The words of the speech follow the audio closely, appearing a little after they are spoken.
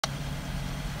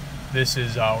This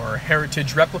is our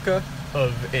heritage replica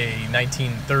of a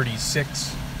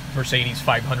 1936 Mercedes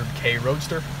 500K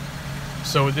Roadster.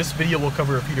 So this video will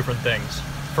cover a few different things.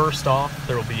 First off,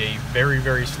 there will be a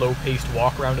very slow-paced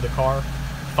walk around of the car.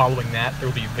 Following that, there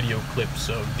will be video clips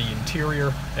of the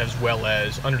interior as well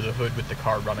as under the hood with the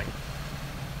car running.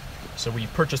 So we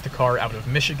purchased the car out of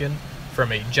Michigan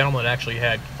from a gentleman that actually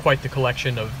had quite the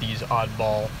collection of these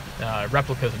oddball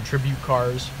replicas and tribute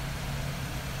cars.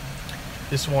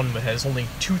 This one has only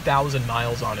 2,000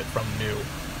 miles on it from new,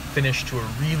 finished to a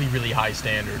really high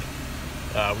standard.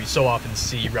 We so often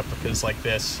see replicas like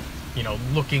this, you know,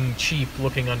 looking cheap,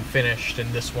 looking unfinished,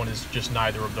 and this one is just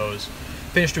neither of those.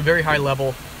 Finished to a very high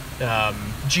level,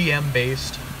 GM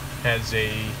based, has a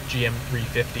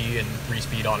GM-350 and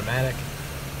 3-speed automatic,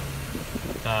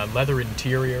 leather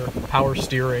interior, power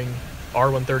steering,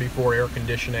 R134 air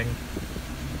conditioning.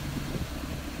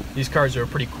 These cars are a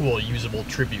pretty cool, usable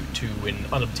tribute to an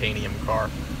unobtainium car.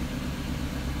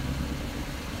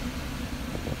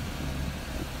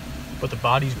 But the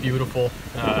body's beautiful,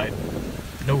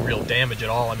 no real damage at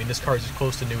all. I mean, this car is as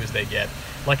close to new as they get.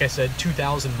 Like I said,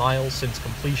 2,000 miles since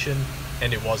completion,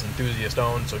 and it was enthusiast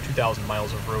owned, so 2,000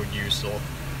 miles of road use will,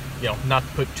 you know, not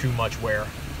put too much wear.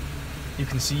 You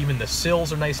can see even the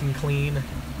sills are nice and clean.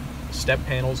 The step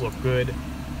panels look good.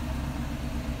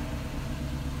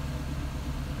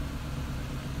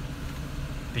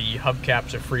 The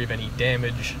hubcaps are free of any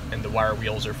damage, and the wire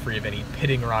wheels are free of any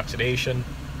pitting or oxidation.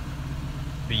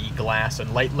 The glass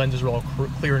and light lenses are all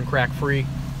clear and crack free.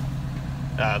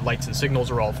 Lights and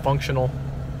signals are all functional.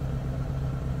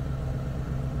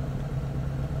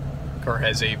 The car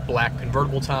has a black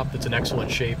convertible top that's in excellent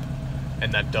shape,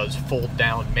 and that does fold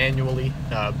down manually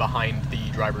behind the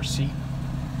driver's seat.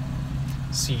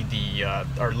 See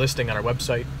our listing on our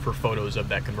website for photos of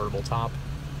that convertible top.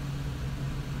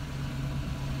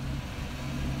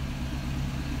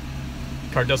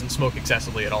 The car doesn't smoke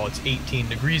excessively at all. It's 18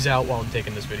 degrees out while I'm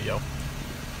taking this video.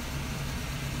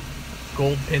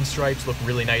 Gold pinstripes look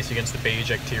really nice against the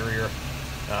beige exterior.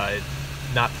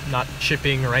 Not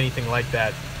chipping or anything like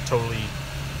that. Totally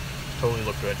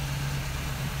look good.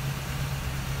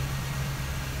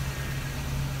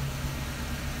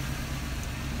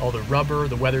 All the rubber,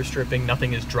 the weather stripping,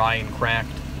 nothing is dry and cracked.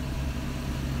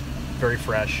 Very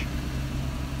fresh.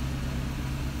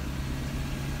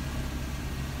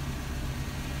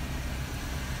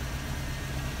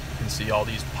 See all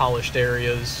these polished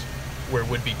areas where it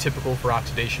would be typical for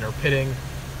oxidation or pitting.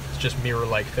 It's just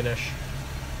mirror-like finish.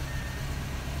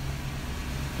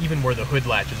 Even where the hood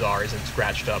latches are isn't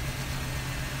scratched up.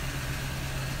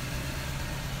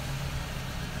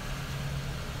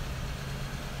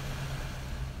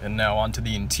 And now onto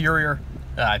the interior.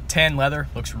 Tan leather,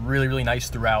 looks really nice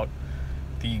throughout.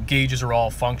 The gauges are all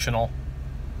functional.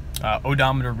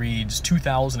 Odometer reads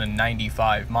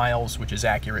 2,095 miles, which is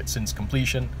accurate since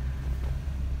completion.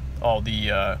 All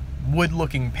the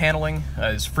wood-looking paneling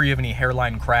is free of any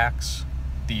hairline cracks.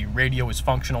 The radio is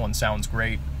functional and sounds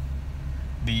great.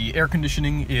 The air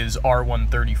conditioning is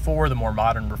R134, the more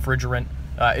modern refrigerant.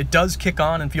 It does kick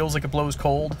on and feels like it blows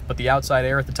cold, but the outside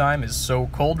air at the time is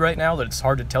so cold right now that it's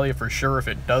hard to tell you for sure if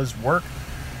it does work.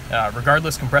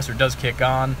 Regardless, compressor does kick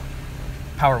on.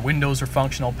 Power windows are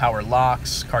functional, power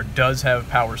locks. Car does have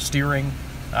power steering.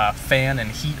 Fan and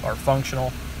heat are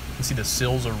functional. You can see the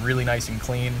sills are really nice and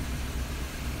clean.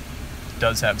 It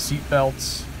does have seat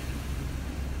belts.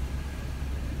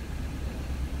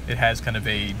 It has kind of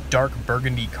a dark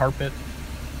burgundy carpet,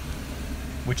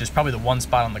 which is probably the one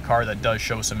spot on the car that does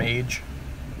show some age.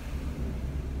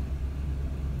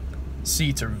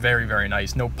 Seats are very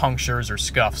nice. No punctures or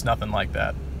scuffs, nothing like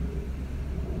that.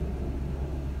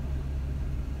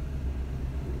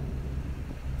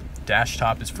 Dash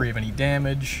top is free of any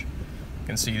damage. You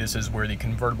can see this is where the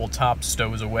convertible top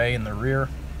stows away in the rear.